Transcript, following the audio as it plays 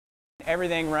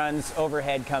everything runs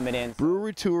overhead coming in.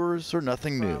 Brewery tours are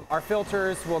nothing new. Our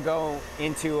filters will go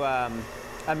into a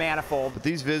manifold. But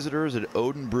these visitors at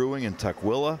Odin Brewing in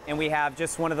Tukwila, and we have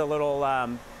just one of the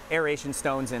little aeration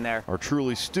stones in there, are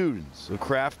truly students of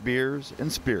craft beers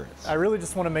and spirits. I really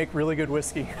just want to make really good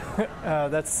whiskey.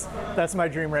 That's my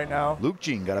dream right now. Luke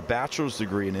Jean got a bachelor's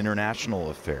degree in international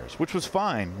affairs, which was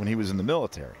fine when he was in the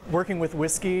military. Working with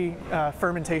whiskey,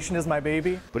 fermentation is my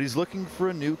baby. But he's looking for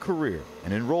a new career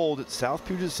and enrolled at South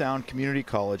Puget Sound Community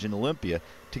College in Olympia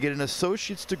to get an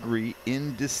associate's degree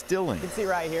in distilling. You can see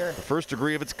right here. The first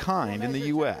degree of its kind in the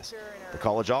U.S. The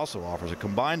college also offers a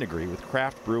combined degree with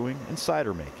craft brewing and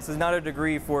cider making. This is not a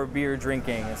degree for beer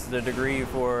drinking. This is a degree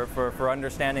for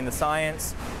understanding the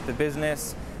science, the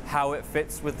business, how it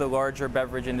fits with the larger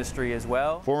beverage industry as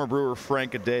well. Former brewer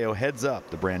Frank Adeo heads up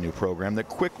the brand new program that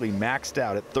quickly maxed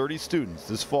out at 30 students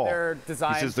this fall. He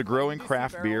says the growing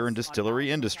craft beer and distillery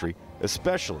industry,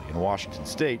 especially in Washington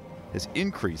State, has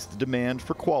increased the demand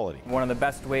for quality. One of the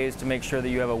best ways to make sure that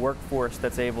you have a workforce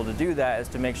that's able to do that is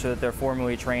to make sure that they're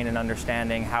formally trained in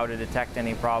understanding how to detect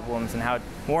any problems and how,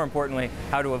 more importantly,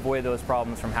 how to avoid those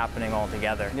problems from happening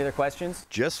altogether. Any other questions?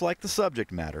 Just like the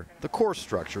subject matter, the course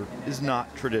structure is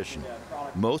not traditional.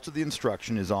 Most of the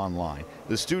instruction is online.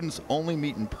 The students only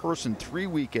meet in person 3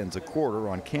 weekends a quarter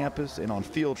on campus and on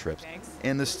field trips.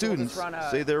 And the students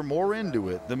say they're more into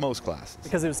it than most classes.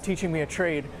 Because it was teaching me a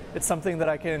trade, it's something that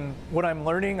what I'm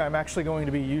learning, I'm actually going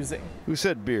to be using. Who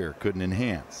said beer couldn't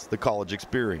enhance the college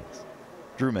experience?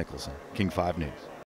 Drew Mickelson, King 5 News.